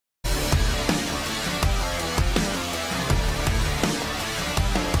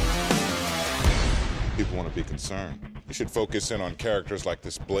concern. You should focus in on characters like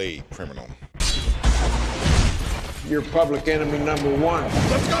this Blade criminal. You're public enemy number one.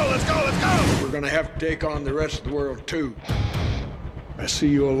 Let's go, let's go, let's go! We're gonna have to take on the rest of the world, too. I see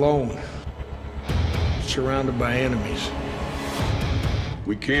you alone, surrounded by enemies.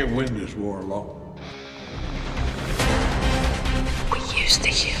 We can't win this war alone. We use the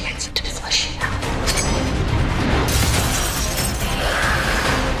humans to flesh it out.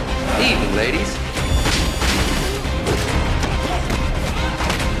 Evening, ladies.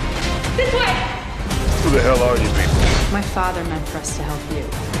 This way! Who the hell are you people? My father meant for us to help you.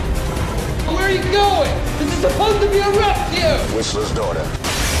 Where are you going? This is supposed to be a rescue! Whistler's daughter.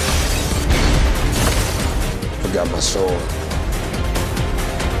 Forgot my sword.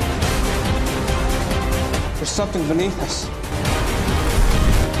 There's something beneath us.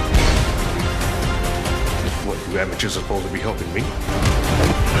 What, you amateurs are supposed to be helping me?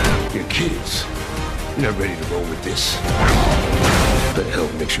 You're kids. You're not ready to roll with this. What the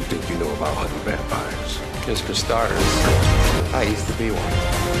hell makes you think you know about hunting vampires? Just for starters, I used to be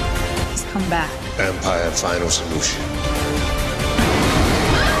one. He's come back. Vampire Final Solution.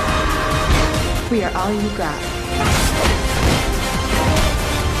 We are all you got.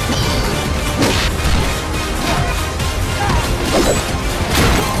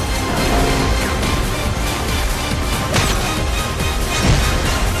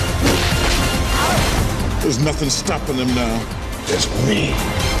 There's nothing stopping them now. Just me.